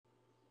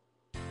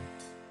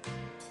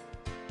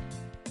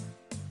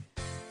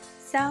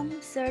Psalm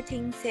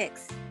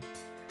 13:6.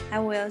 I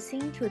will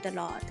sing to the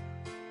Lord,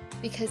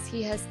 because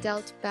he has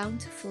dealt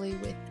bountifully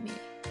with me.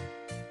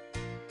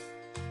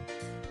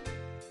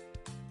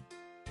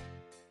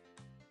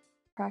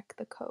 Crack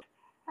the code.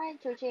 Hi,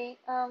 Georgie.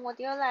 Would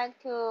you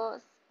like to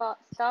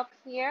stop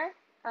here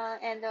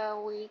and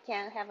we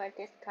can have a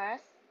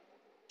discuss?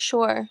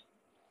 Sure.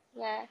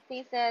 Yeah,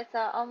 since it's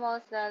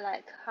almost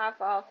like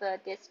half of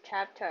this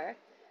chapter.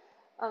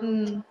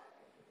 Mm.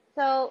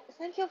 So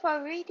thank you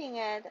for reading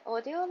it.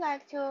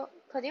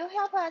 Could you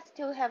help us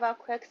to have a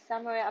quick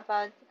summary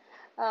about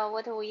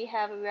what we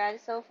have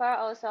read so far?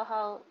 Also,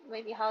 how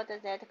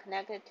does that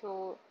connect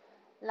to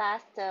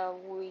last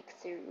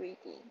week's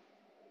reading?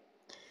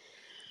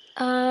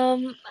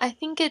 I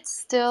think it's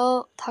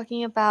still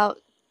talking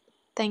about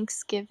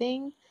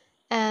Thanksgiving,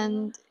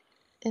 and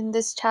in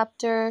this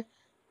chapter,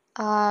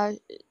 the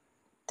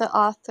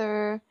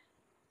author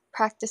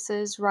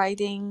practices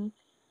writing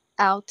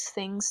out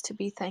things to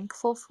be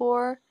thankful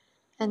for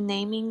and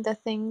naming the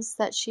things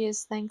that she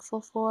is thankful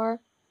for,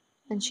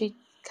 and she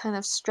kind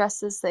of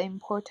stresses the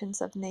importance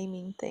of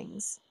naming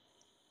things.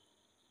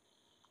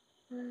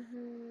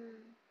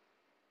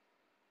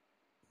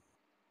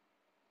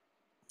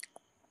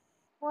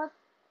 What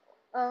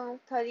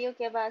could you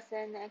give us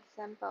an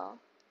example?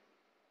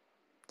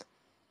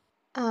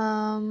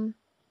 I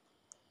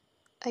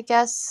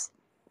guess,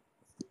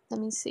 let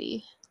me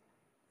see.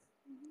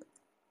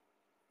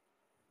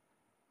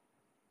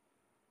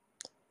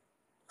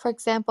 For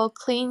example,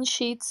 clean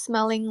sheets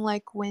smelling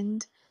like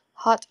wind,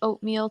 hot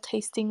oatmeal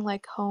tasting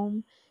like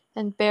home,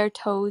 and bare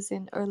toes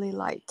in early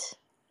light.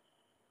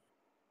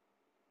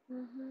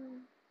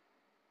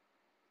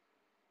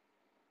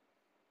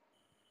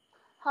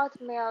 Hot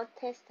milk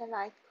tastes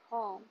like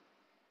home.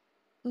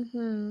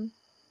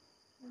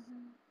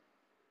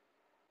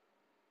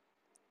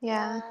 Yeah.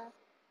 Yeah.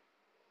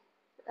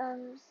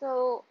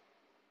 So,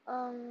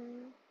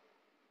 um,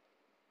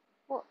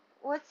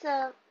 what's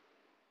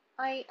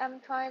I'm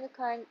kind of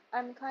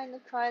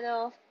tired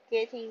of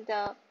getting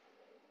the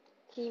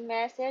key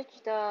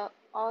message the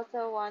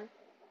author want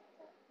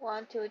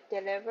to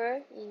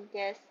deliver in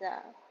this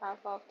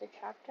half of the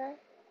chapter.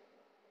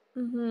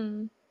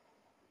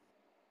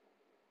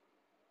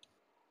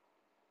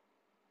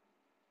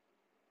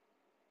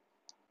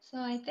 So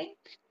I think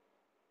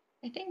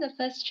the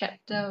first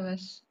chapter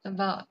was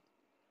about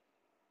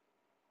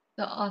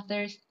the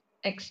author's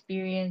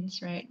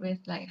experience, right,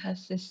 with like her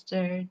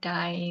sister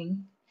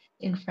dying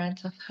in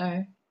front of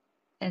her,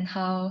 and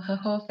how her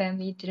whole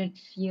family didn't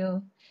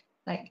feel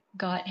like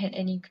God had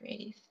any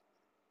grace.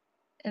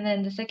 And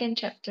then the second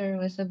chapter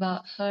was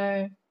about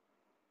her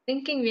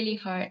thinking really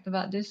hard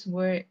about this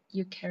word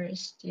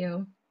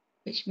Eucharistio,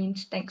 which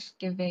means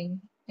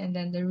thanksgiving, and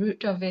then the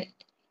root of it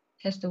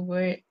has the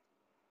word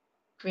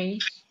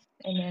grace,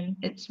 and then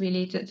it's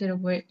related to the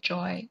word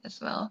joy as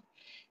well.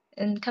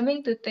 And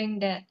coming to think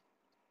that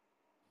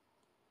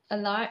a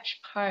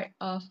large part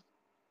of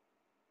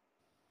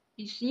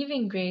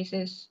receiving grace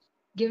is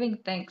giving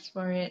thanks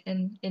for it,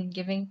 and in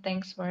giving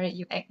thanks for it,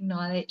 you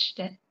acknowledge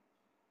that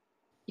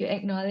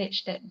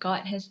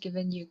God has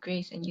given you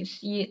grace and you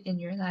see it in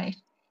your life.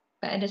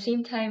 But at the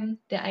same time,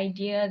 the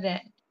idea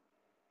that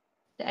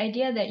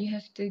you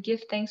have to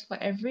give thanks for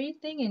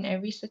everything in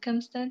every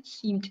circumstance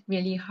seemed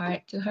really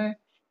hard to her,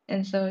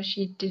 and so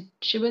she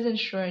wasn't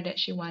sure that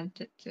she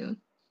wanted to.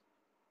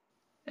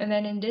 And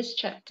then in this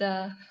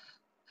chapter,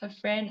 her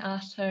friend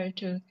asked her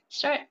to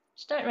start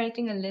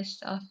writing a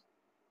list of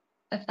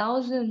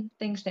 1,000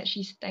 things that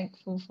she's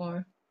thankful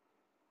for,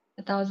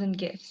 1,000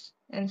 gifts.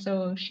 And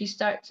so she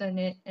starts on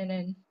it, and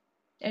then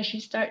as she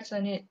starts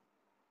on it,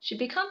 she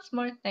becomes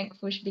more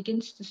thankful. She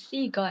begins to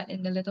see God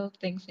in the little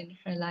things in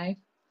her life.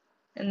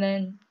 And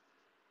then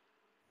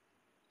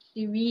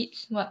she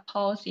reads what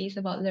Paul says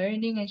about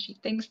learning, and she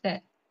thinks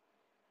that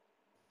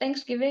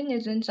Thanksgiving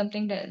isn't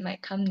something that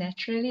might come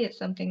naturally. It's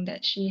something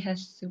that she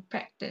has to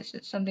practice.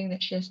 It's something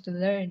that she has to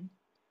learn.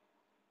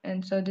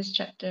 And so this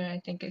chapter, I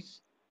think,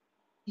 is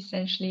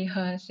essentially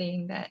her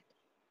saying that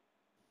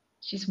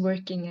she's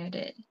working at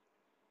it.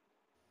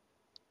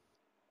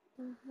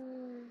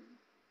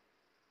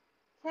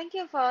 Thank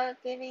you for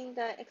giving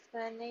the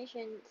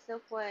explanation so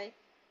quick.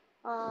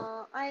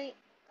 I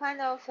kind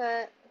of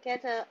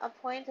get a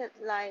point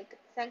like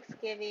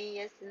Thanksgiving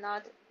is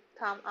not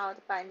come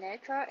out by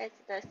nature. It's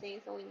the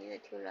things we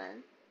need to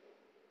learn.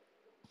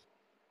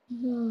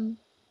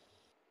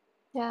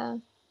 Yeah.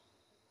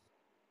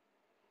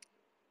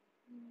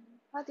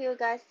 What do you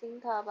guys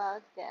think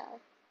about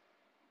that?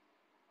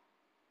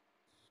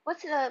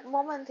 What's the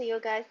moment you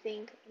guys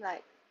think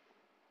like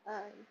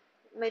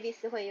maybe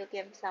Sihui you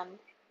give some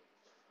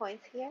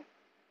points here?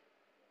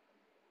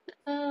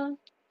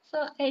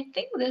 So I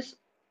think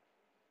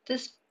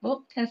this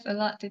book has a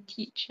lot to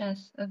teach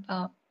us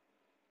about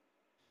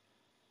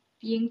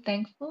being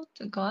thankful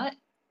to God.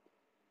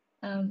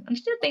 I'm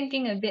still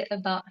thinking a bit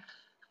about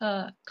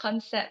her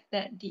concept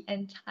that the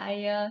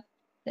entire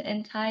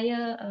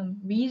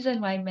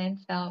reason why man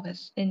fell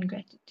was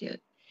ingratitude.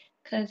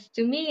 Because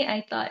to me,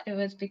 I thought it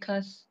was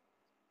because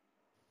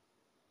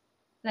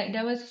Like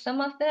there was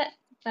some of that,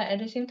 but at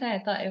the same time,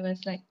 I thought it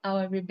was like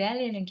our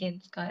rebellion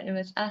against God. It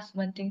was us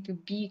wanting to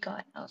be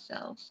God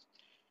ourselves.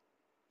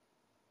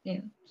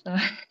 Yeah. So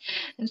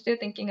I'm still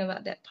thinking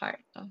about that part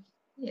of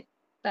it.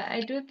 But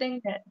I do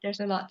think that there's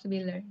a lot to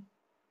be learned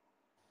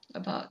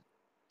about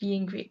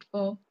being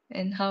grateful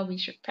and how we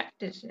should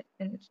practice it,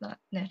 and it's not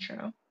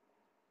natural.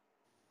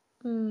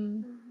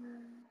 Mm.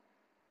 Mhm.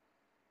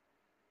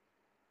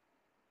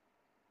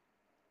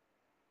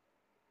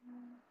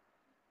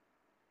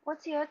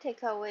 What's your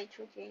takeaway,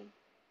 Chujin?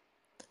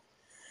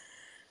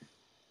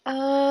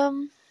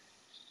 Um.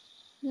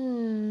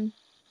 Hmm.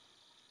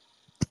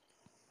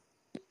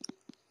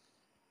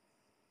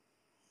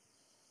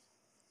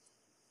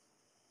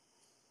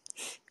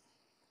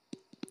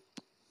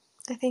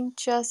 I think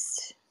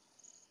just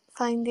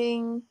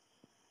finding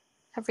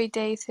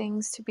everyday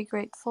things to be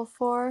grateful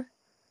for,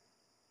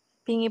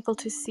 being able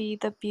to see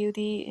the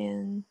beauty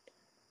in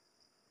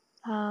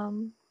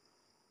um,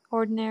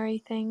 ordinary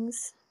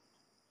things.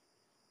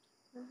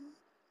 Mhm.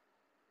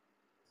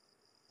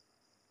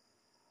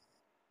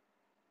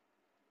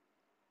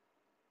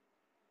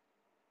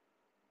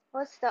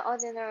 What's the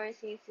ordinary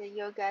things that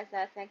you guys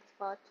are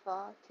thankful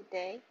for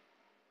today?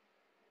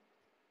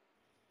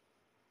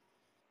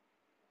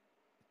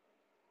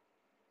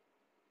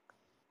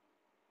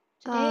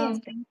 Today Um,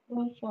 I'm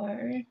thankful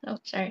for, oh,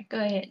 sorry, go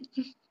ahead.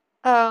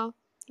 oh,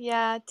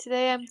 yeah,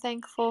 today I'm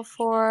thankful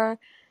for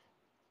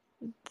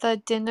the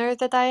dinner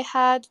that I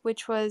had,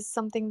 which was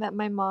something that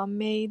my mom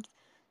made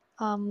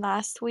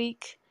last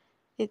week.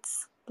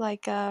 It's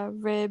like a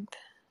rib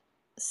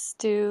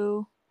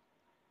stew.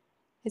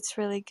 It's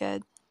really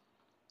good.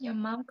 Your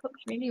mom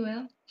cooks really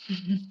well.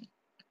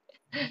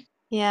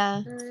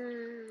 Yeah.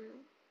 Mm,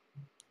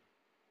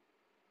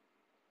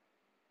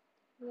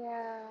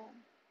 yeah.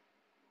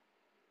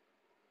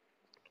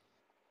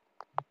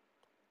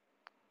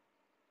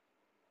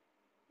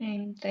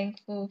 I'm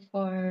thankful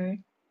for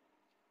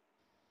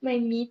my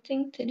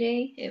meeting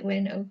today. It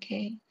went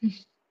okay.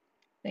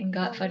 Thank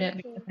God Your for that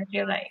because meeting. I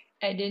feel like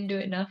I didn't do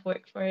enough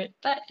work for it,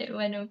 but it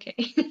went okay.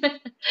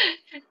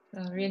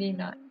 So really Mhm.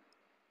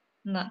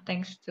 not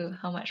thanks to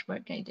how much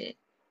work I did.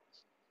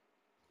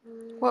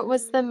 What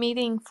was the Mm,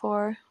 meeting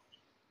for?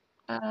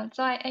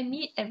 So I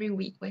meet every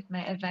week with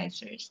my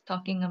advisors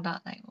talking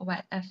about like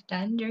what I've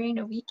done during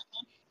the week,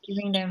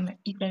 giving them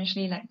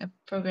essentially like a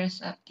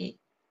progress update.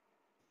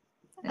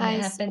 And it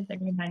I see. happens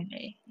every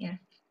Monday. Yeah.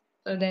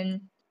 So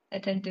then I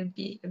tend to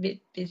be a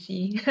bit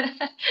busy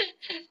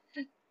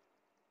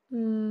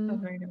Mm,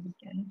 over the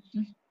weekend.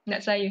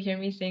 That's why you hear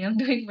me saying I'm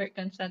doing work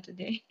on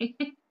Saturday.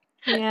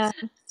 yeah.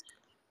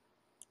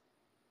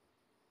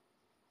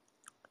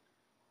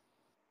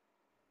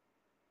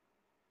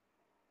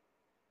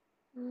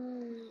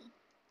 mm.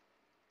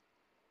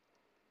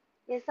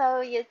 Yeah,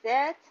 so is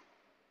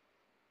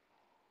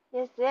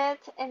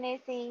it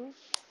anything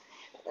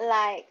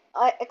like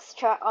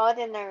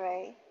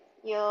extraordinary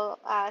you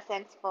are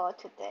thankful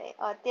today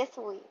or this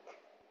week?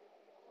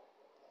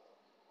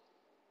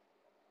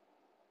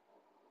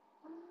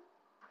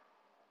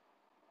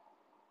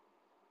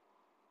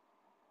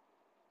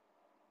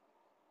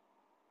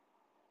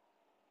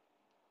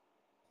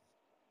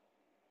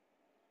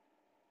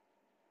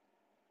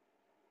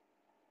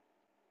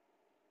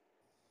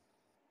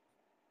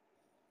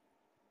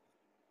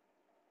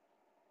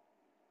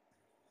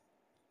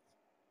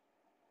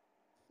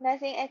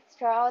 Nothing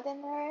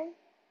extraordinary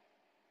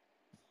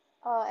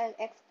or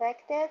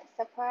unexpected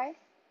surprise?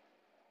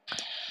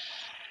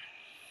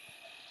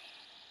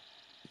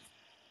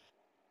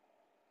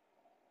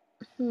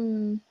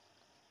 Hmm.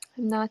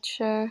 I'm not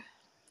sure.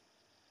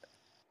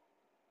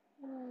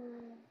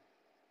 Hmm.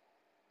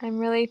 I'm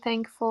really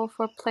thankful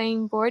for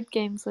playing board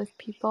games with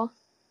people.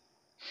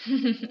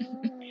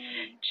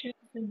 Hmm. She's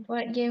a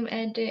board game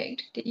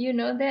addict. Did you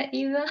know that,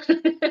 Eva?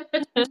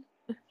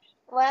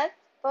 What?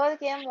 Board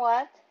game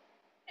what?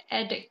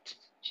 Addict.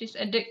 She's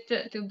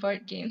addicted to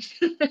board games.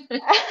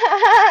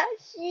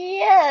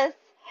 Yes.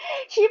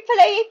 She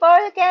played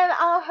board game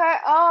on her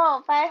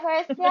own by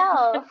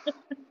herself.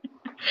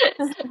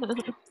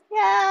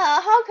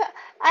 Yeah, how could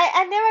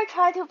I never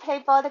tried to play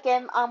board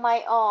game on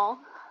my own.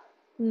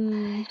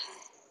 Hmm.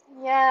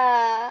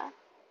 Yeah.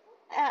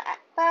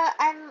 But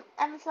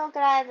I'm so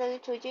glad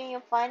that Chujin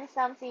you find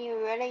something you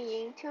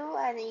really into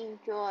and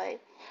enjoy.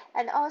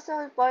 And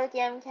also board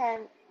game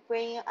can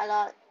bring a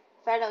lot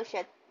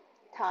fellowship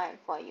time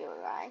for you,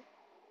 right?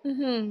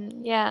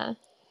 Mm-hmm. Yeah.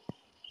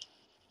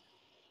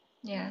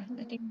 Yeah,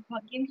 I Mhm. think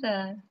board games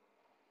are,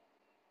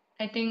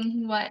 I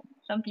think what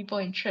some people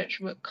in church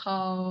would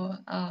call,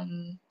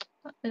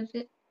 what is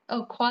it?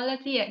 Oh,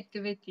 quality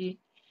activity.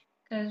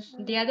 Because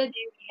the Mm. other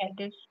day we had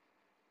this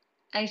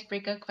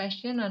icebreaker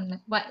question on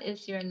like, what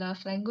is your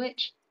love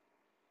language?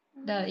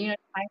 The Mhm.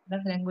 five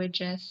love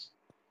languages.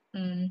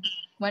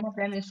 One of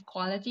them is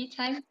quality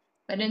time,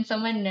 but then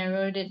someone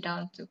narrowed it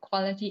down to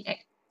quality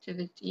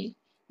activity.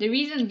 The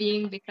reason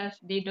being because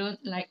they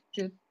don't like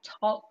to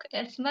talk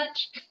as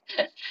much,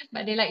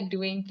 but they like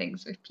doing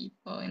things with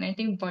people, and I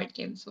think board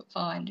games would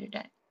fall under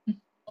that.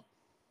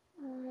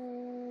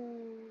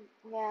 Mm.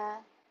 Yeah.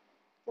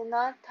 Do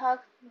not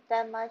talk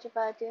that much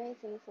about doing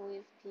things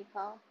with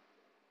people.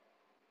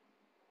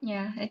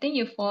 Yeah, I think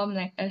you form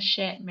like a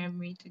shared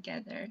memory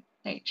together.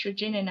 Like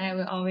Shujin and I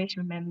will always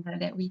remember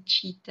that we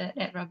cheated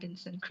at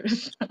Robinson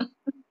Crusoe.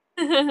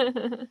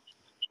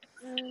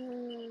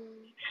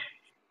 Mm,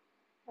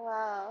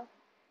 wow,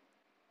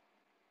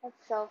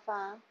 that's so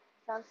fun.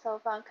 Sounds so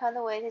fun.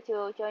 Can't wait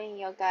to join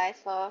you guys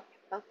for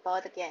a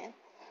board game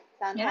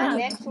sometime Yeah,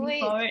 next looking week.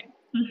 forward.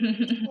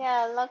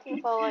 Yeah, looking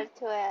forward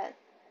to it.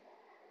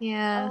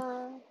 Yeah.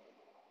 Um,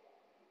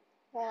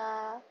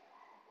 yeah.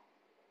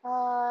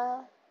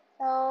 Uh,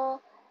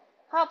 so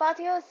how about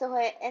you,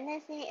 Suhui?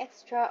 Anything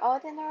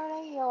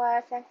extraordinary you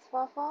are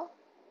thankful for?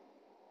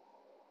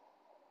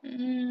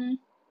 Mm,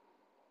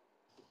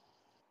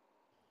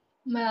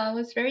 well, I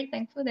was very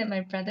thankful that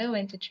my brother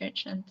went to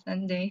church on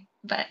Sunday,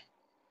 but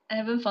I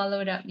haven't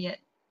followed up yet.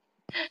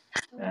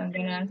 So I'm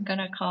gonna Mm-hmm.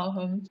 gonna call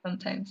home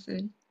sometime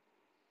soon.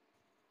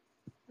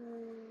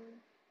 Mm,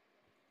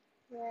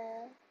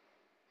 yeah.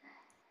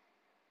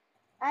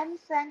 I'm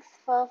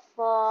thankful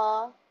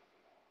for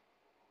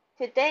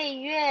today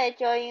Yue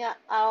joined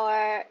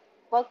our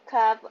book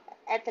club,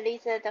 at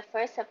least the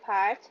first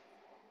part.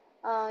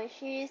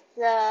 She's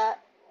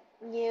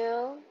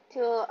new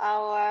to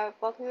our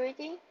book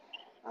reading,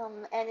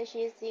 and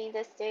she's in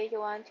the stage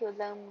one to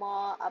learn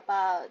more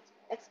about,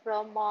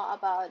 explore more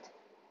about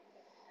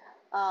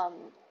um,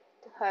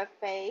 her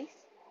faith.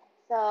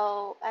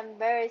 So I'm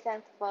very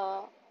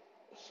thankful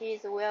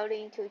she's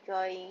willing to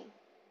join,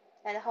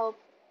 and hope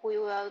we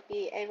will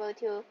be able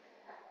to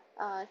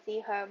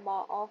see her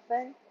more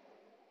often.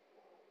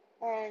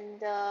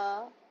 And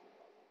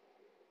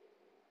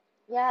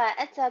yeah,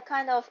 it's a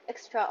kind of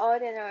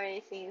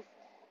extraordinary thing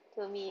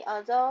to me.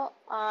 Although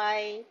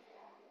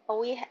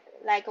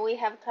we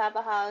have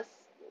Clubhouse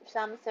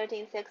some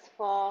 13.6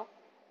 for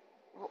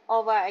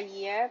over a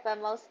year, but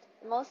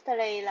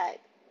mostly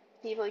like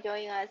people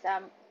joining us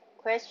are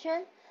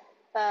Christian.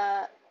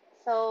 But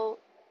so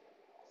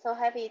so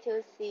happy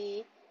to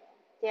see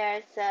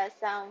there's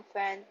some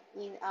friends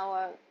in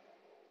our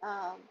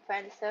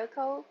friend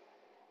circle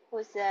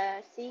who's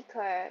a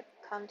seeker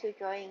come to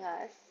join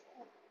us,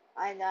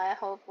 and I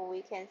hope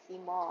we can see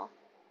more.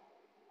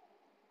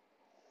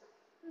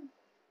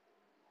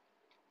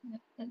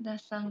 That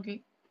does sound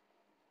great.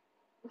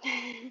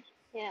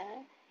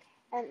 Yeah,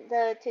 and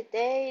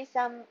today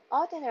some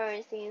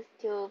ordinary things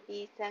to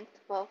be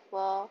thankful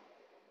for.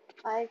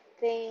 I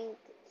think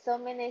so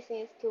many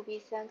things to be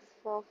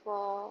thankful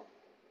for.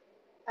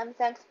 I'm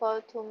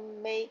thankful to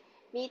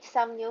meet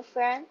some new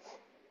friends,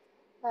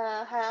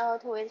 hang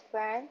out with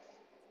friends,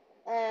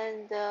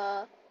 and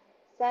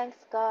thanks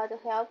God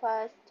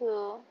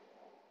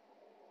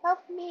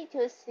help me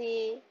to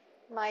see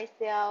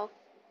myself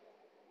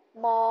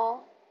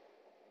more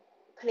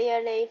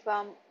clearly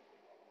from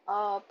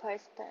a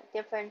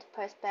different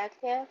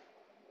perspective.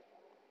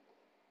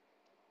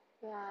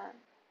 Yeah,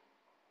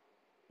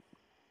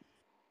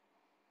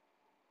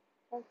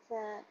 it's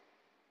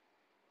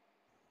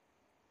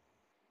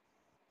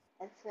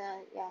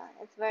yeah,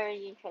 it's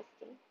very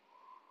interesting.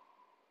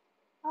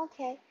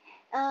 Okay,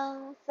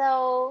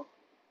 so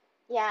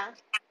yeah,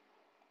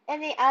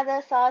 any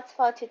other thoughts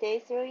for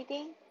today's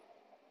reading?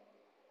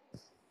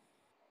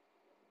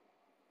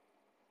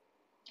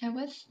 I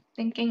was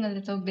thinking a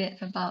little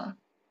bit about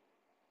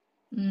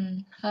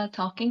her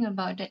talking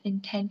about the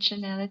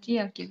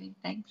intentionality of giving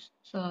thanks.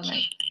 So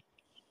like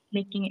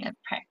making it a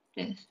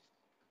practice.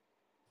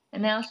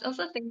 And I was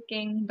also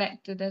thinking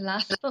back to the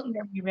last book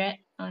that we read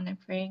on a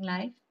praying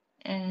life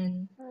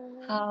and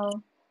Mm-hmm.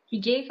 how he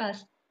gave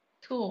us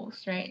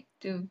tools, right,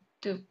 to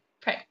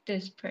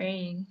practice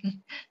praying.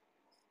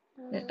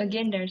 But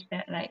again, Mm-hmm. there's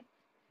that like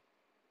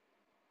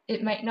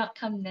it might not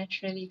come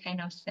naturally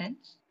kind of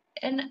sense.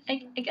 And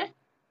I guess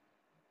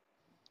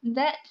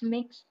that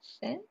makes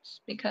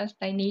sense because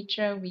by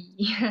nature we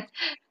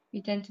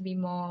we tend to be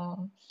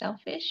more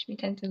selfish. We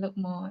tend to look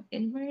more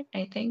inward,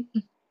 I think.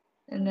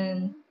 And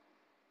then Mm-hmm.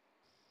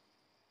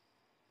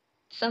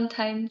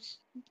 sometimes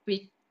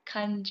we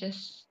can't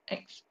just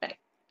expect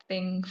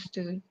things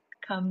to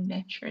come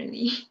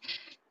naturally.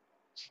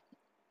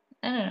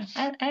 I don't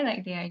know. I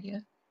like the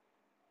idea.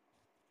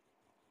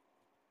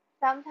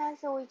 Sometimes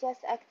we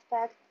just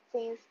expect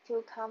things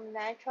to come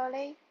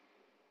naturally.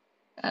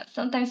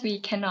 Sometimes we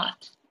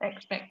cannot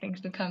expect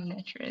things to come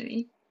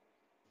naturally.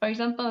 For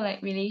example,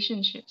 like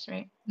relationships,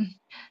 right?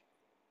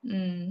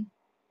 mm,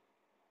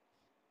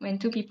 when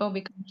two people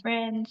become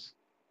friends,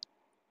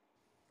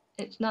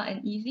 it's not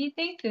an easy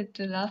thing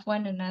to love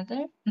one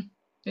another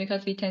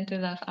because we tend to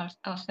love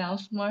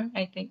ourselves more,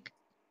 I think.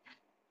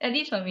 At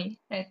least for me,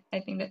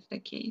 I think that's the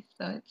case.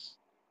 So it's,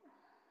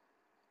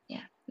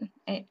 yeah,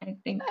 I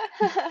think.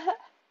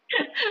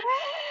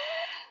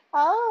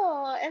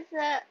 Oh, it's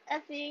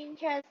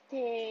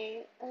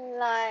interesting.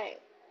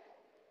 Like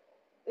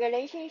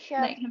relationships,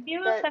 Like, have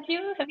you the have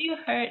you have you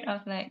heard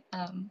of like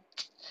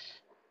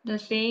the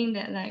saying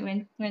that like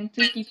when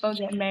two people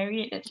get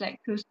married, it's like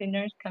two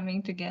sinners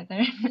coming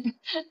together?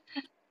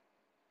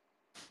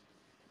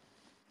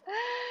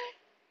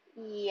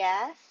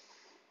 Yes.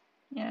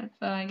 Yeah,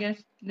 so I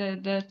guess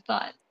the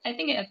thought, I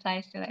think it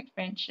applies to like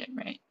friendship,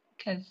 right?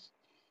 Because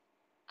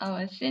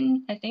I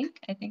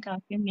think our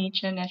sin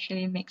nature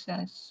naturally makes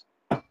us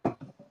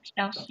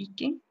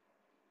self-seeking,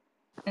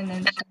 and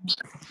then so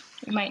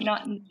it might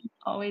not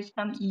always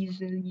come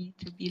easily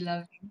to be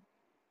loving.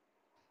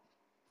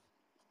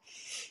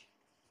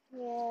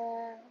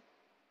 Yeah.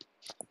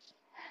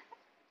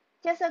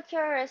 Just so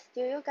curious,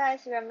 do you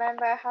guys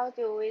remember how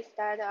do we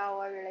start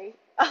our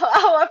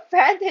our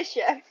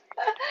friendship?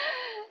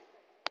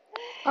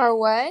 Or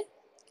what?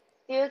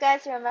 Do you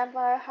guys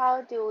remember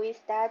how did we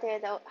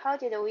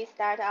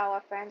start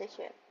our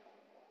friendship?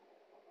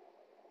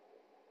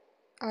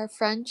 Our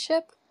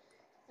friendship?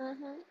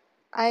 Mhm.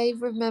 I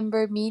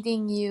remember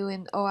meeting you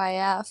in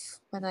OIF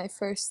when I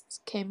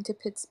first came to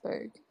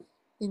Pittsburgh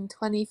in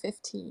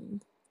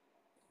 2015.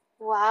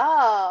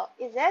 Wow,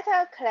 is that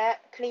a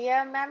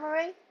clear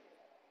memory?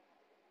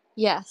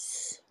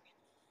 Yes.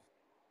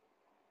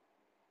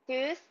 Do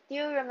you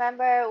still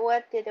remember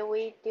what did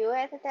we do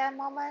at that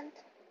moment?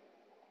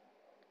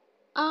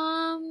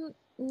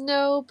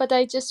 No, but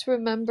I just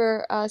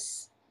remember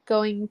us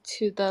going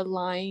to the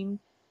line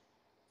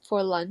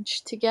for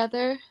lunch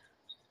together.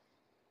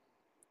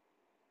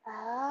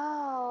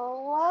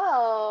 Oh,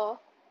 wow.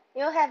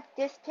 You have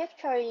this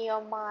picture in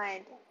your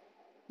mind.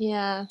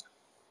 Yeah.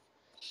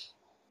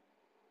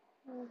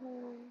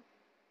 Mhm.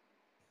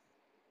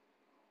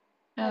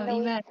 Oh, And we,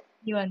 Eva,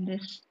 you on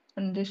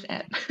this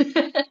app.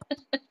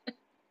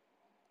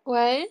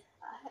 What?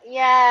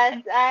 yes,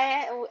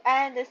 I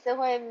and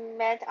Suhui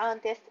met on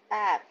this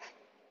app.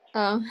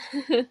 Oh.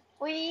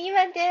 We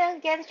even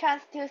didn't get a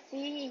chance to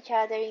see each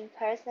other in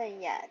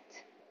person yet.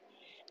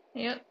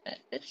 Yep,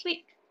 this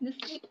week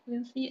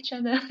we'll see each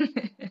other.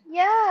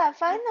 Yeah,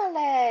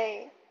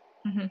 finally.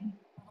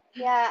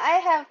 Yeah, I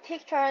have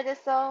pictured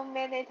so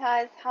many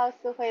times how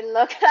Suhui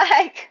look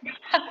like.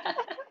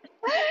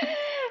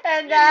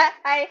 And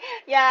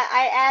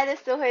I added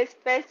Suhui's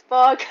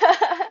Facebook.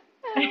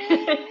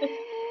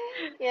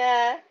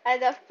 Yeah,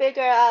 and I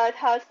figure out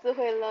how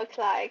Suhui look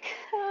like.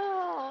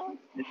 Oh,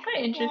 It's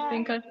quite interesting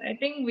yeah. because I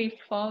think we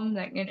form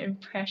like an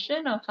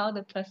impression of how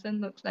the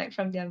person looks like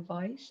from their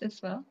voice as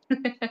well.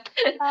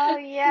 Oh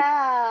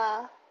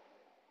yeah.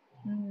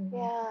 Mm.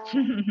 Yeah.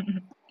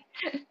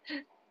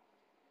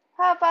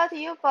 How about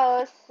you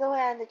both, Suhui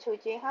and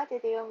Chujin? How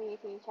did you meet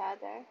each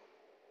other?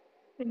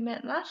 We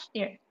met last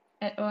year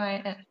at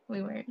OIF.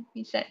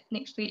 We sat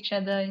next to each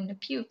other in the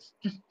pews.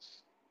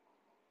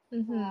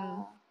 Mhm.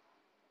 Wow.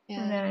 And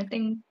Yeah. then I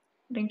think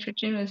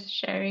Chujin was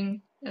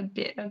sharing a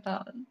bit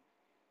about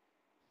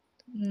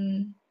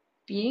mm,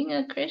 being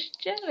a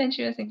Christian when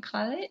she was in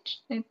college,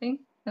 I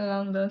think,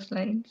 along those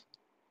lines.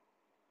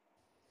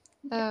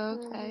 Oh,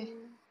 okay.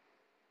 Mm,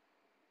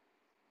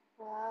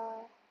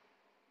 wow.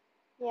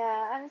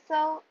 Yeah,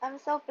 I'm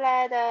so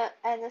glad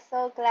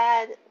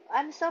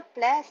I'm so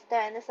blessed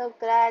and so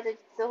glad that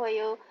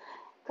you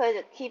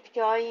could keep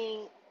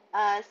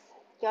us,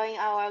 joining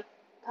our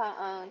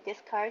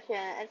discussion.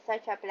 It's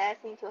such a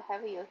blessing to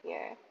have you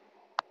here.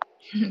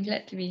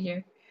 Glad to be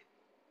here.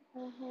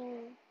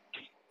 Mhm.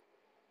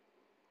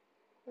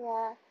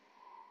 Yeah.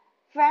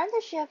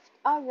 Friendship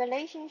or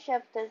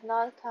relationship does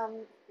not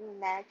come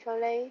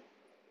naturally.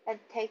 It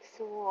takes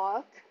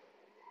work.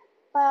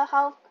 But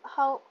how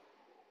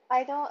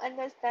I don't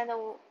understand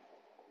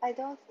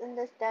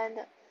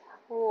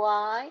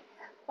why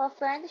for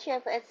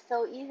friendship it's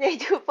so easy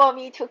to for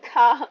me to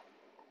come.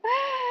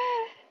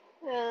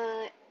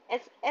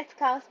 It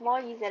comes more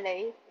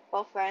easily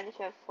for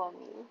friendship for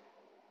me.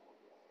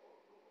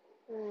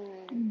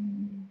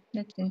 Hmm.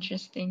 That's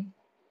interesting.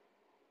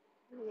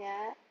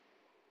 Yeah.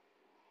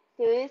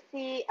 Do you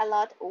see a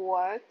lot of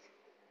work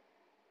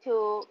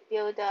to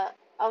build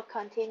or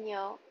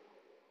continue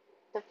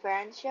the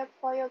friendship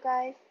for you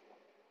guys?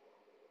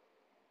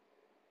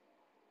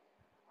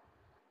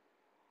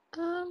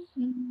 Um,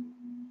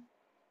 Mm.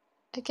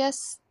 I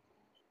guess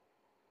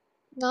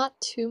not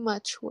too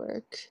much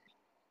work,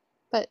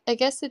 but I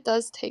guess it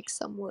does take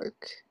some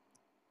work.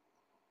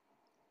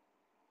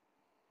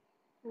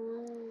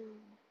 Hmm.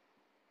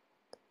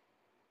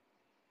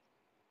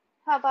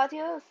 How about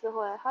you,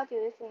 Sihui? How do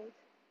you think?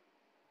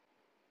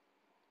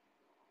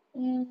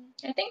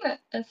 I think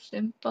that a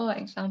simple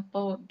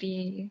example would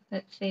be,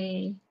 let's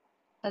say,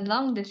 a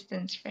long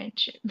distance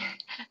friendship.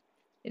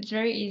 It's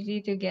very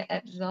easy to get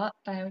absorbed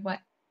by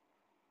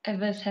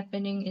whatever's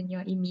happening in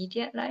your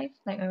immediate life,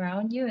 like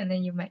around you, and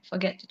then you might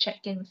forget to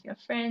check in with your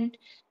friend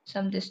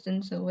some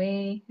distance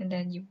away, and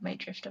then you might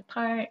drift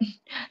apart.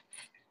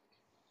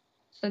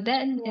 So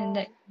then, in Yeah.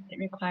 that, it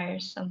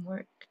requires some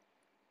work.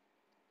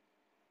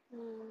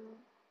 Hmm.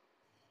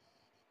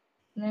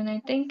 And then I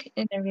think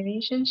in a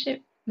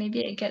relationship, maybe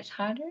it gets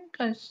harder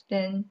because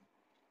then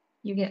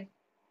you get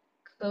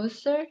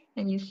closer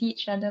and you see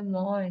each other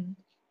more, and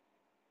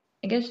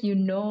I guess you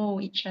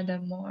know each other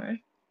more.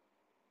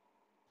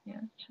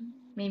 Yeah,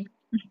 maybe.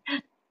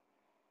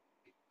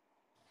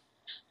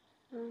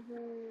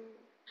 Mhm.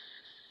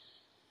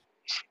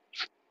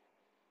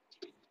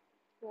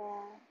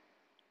 Yeah.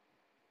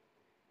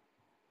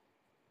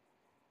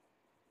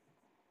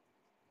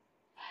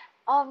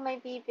 or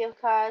maybe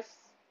because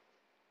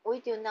we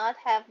do not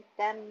have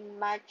that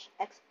much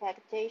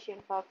expectation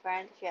for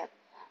friendship.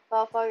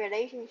 But for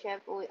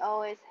relationship, we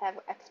always have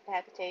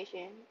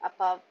expectation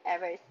above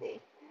everything.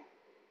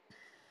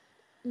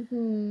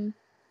 Mm-hmm.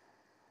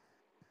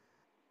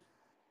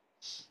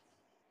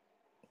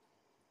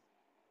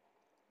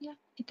 Yeah,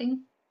 I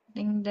think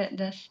that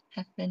does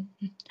happen.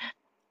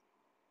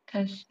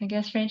 Because I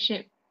guess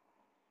friendship,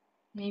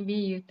 maybe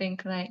you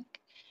think like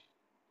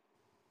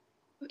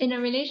in a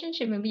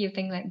relationship, maybe you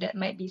think like that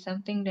might be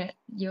something that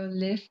you'll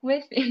live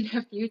with in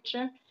the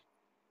future.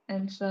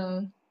 And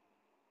so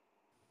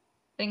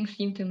things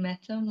seem to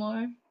matter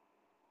more.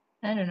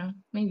 I don't know,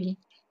 maybe.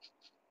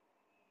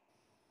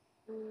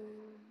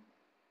 Mm,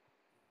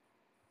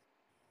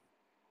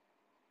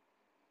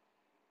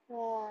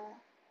 yeah,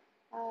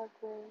 I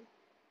agree.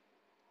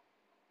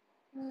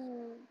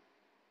 Hmm.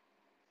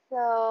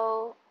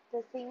 So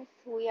the things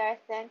we are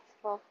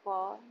thankful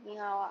for in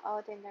our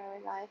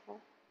ordinary life,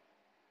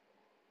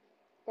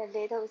 the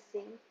little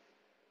things.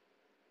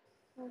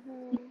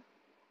 Mm-hmm.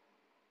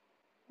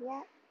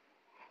 Yeah.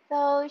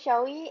 So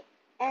shall we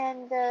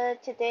end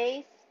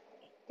today's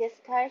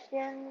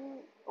discussion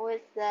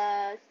with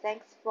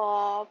thanks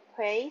for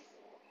praise?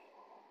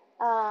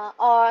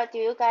 Or do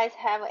you guys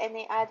have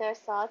any other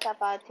thoughts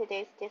about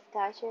today's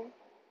discussion?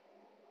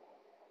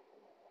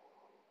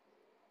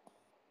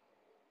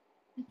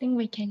 I think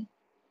we can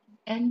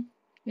end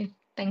with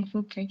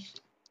thankful praise.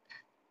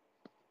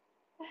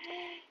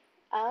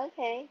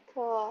 Okay,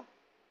 cool.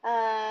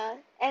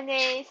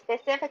 Any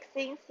specific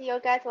things you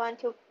guys want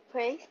to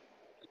praise,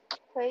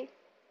 praise,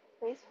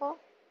 praise for?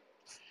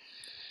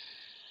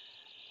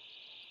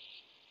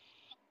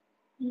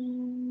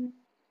 Mm,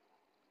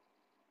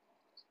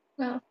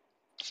 well,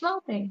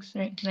 small things,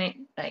 right?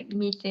 Like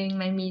meeting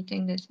my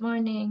meeting this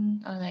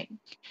morning, or like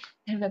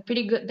I have a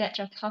pretty good batch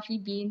of coffee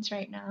beans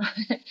right now.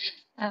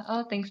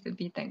 All things to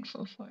be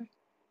thankful for.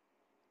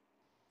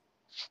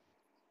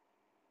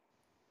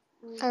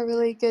 A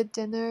really good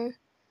dinner,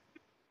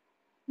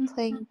 Mm.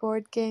 playing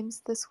board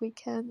games this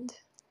weekend.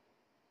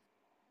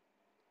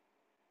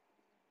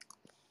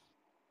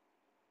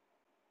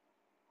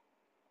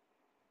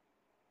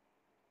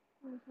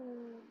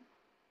 Mm-hmm.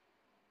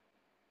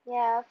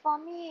 Yeah, for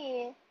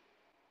me,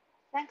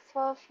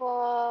 thankful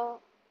for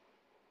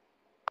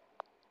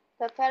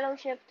the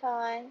fellowship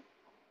time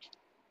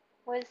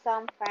with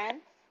some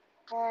friends,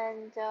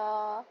 and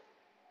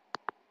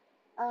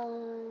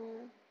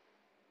um,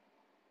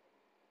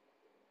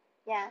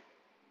 yeah,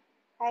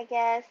 I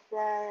guess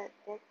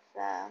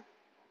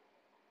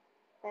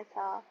that's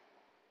all.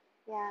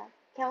 Yeah,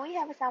 can we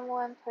have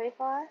someone pray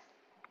for us?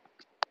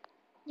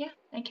 Yeah,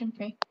 I can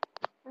pray.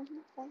 Thank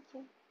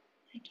you.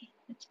 Okay,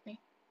 let's pray.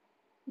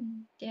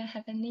 Dear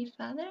Heavenly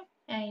Father,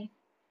 I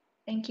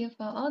thank you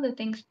for all the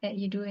things that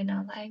you do in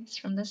our lives,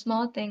 from the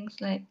small things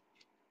like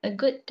a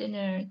good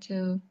dinner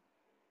to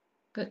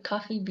good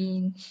coffee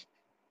beans,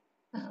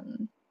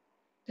 um,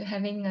 to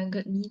having a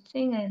good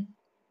meeting. And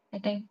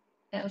I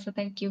also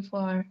thank you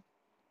for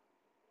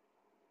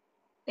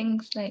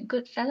things like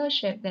good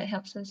fellowship that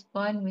helps us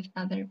bond with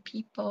other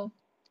people.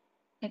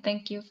 I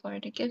thank you for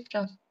the gift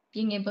of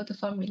being able to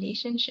form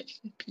relationships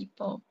with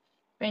people,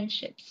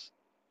 friendships.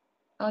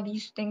 All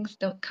these things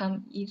don't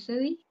come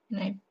easily,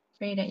 and I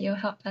pray that you'll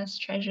help us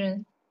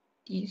treasure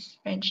these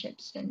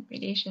friendships and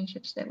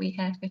relationships that we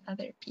have with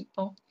other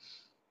people.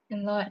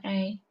 And Lord,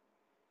 I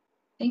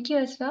thank you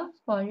as well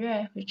for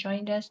Yue who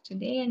joined us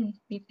today, and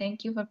we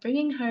thank you for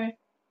bringing her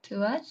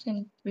to us,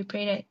 and we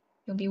pray that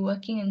you'll be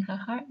working in her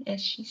heart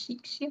as she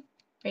seeks you.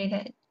 Pray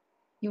that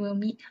you will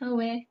meet her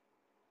where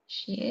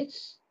she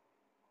is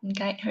and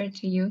guide her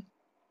to you.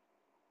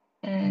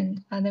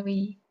 And Father,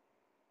 we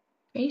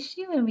praise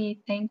you and we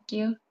thank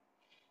you,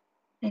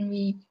 and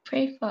we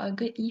pray for a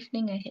good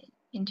evening ahead.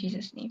 In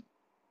Jesus' name,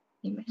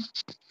 amen.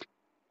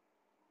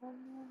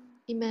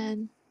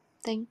 Amen.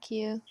 Thank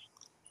you.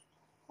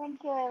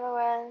 Thank you,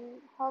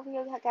 everyone. Hope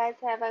you guys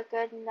have a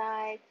good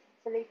night,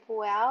 sleep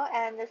well,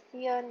 and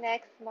see you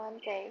next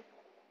Monday.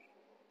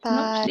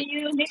 No, Bye. see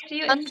you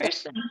in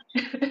person.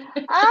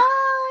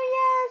 Oh,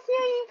 yes, see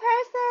you in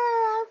person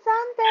on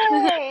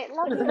Sunday.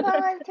 Looking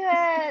forward to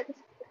it.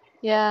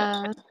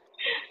 Yeah.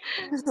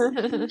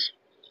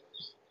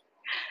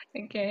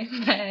 Okay,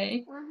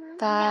 bye.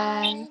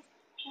 Bye.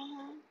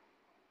 Bye.